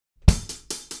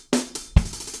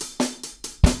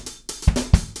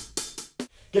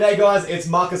G'day guys, it's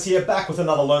Marcus here, back with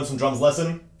another Learn Some Drums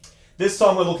lesson. This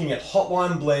time we're looking at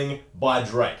Hotline Bling by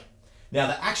Drake. Now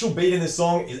the actual beat in this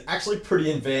song is actually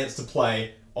pretty advanced to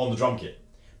play on the drum kit.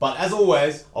 But as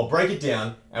always, I'll break it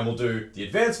down and we'll do the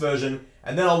advanced version,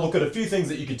 and then I'll look at a few things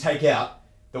that you can take out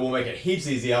that will make it heaps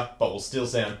easier, but will still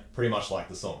sound pretty much like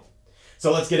the song.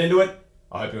 So let's get into it.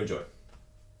 I hope you enjoy.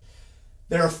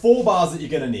 There are 4 bars that you're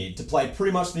going to need to play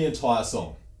pretty much the entire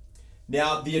song.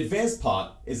 Now, the advanced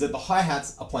part is that the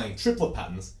hi-hats are playing triplet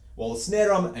patterns, while the snare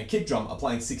drum and kick drum are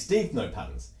playing 16th note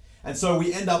patterns. And so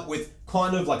we end up with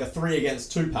kind of like a 3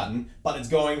 against 2 pattern, but it's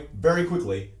going very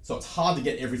quickly, so it's hard to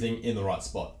get everything in the right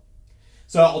spot.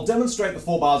 So I'll demonstrate the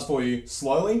 4 bars for you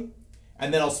slowly,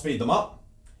 and then I'll speed them up,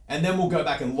 and then we'll go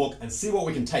back and look and see what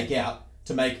we can take out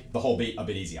to make the whole beat a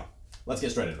bit easier. Let's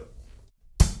get straight into it.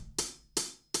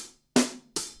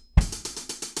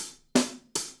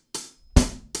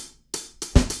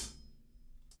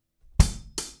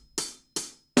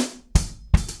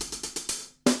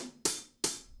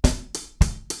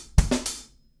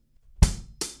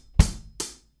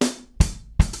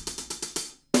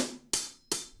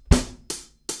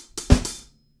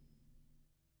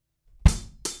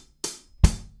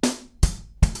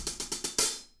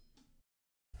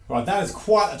 Right, that is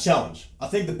quite a challenge. I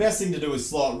think the best thing to do is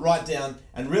slow it right down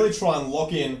and really try and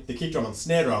lock in the kick drum and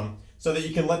snare drum so that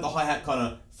you can let the hi-hat kind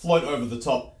of float over the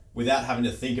top without having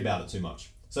to think about it too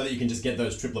much. So that you can just get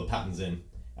those triplet patterns in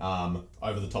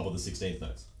over the top of the 16th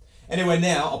notes. Anyway,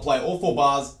 now I'll play all 4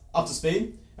 bars up to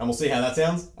speed and we'll see how that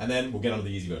sounds, and then we'll get on to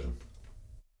the easy version.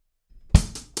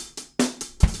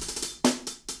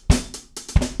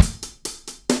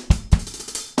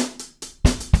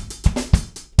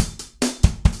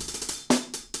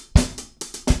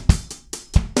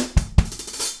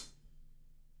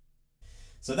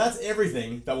 So that's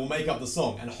everything that will make up the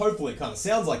song, and hopefully it kind of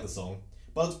sounds like the song,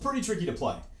 but it's pretty tricky to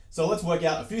play. So let's work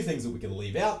out a few things that we can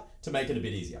leave out to make it a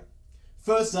bit easier.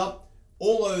 First up,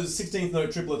 all those 16th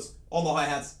note triplets on the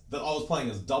hi-hats that I was playing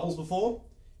as doubles before.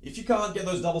 If you can't get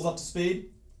those doubles up to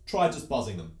speed, try just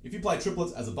buzzing them. If you play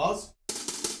triplets as a buzz,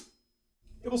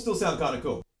 it will still sound kind of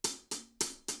cool.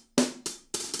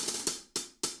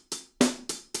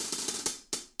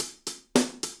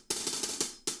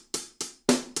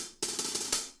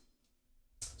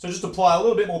 So just apply a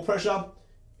little bit more pressure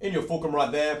in your fulcrum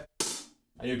right there,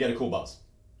 and you'll get a cool buzz.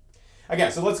 Okay,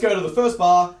 so let's go to the first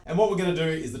bar, and what we're going to do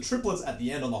is the triplets at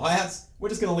the end on the hi-hats, we're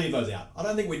just going to leave those out. I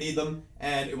don't think we need them,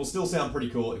 and it will still sound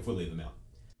pretty cool if we leave them out.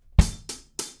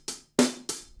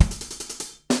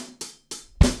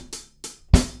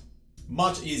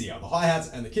 Much easier. The hi-hats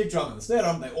and the kick drum and the snare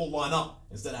drum, they all line up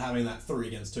instead of having that 3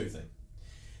 against 2 thing.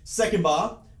 Second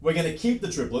bar, we're going to keep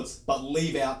the triplets, but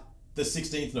leave out the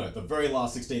 16th note, the very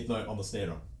last 16th note on the snare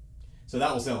drum. So that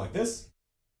will sound like this.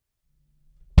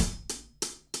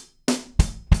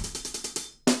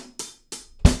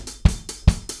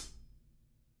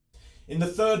 In the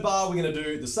third bar, we're going to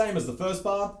do the same as the first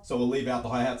bar, so we'll leave out the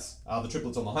hi-hats, the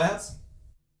triplets on the hi-hats.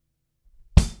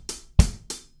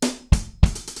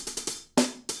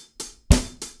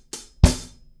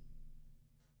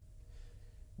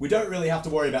 We don't really have to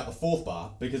worry about the 4th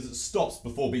bar because it stops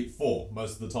before beat 4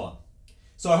 most of the time.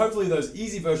 So hopefully those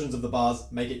easy versions of the bars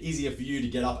make it easier for you to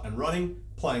get up and running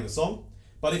playing the song.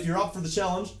 But if you're up for the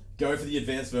challenge, go for the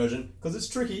advanced version because it's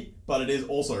tricky, but it is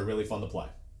also really fun to play.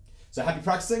 So happy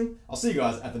practicing. I'll see you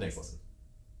guys at the next lesson.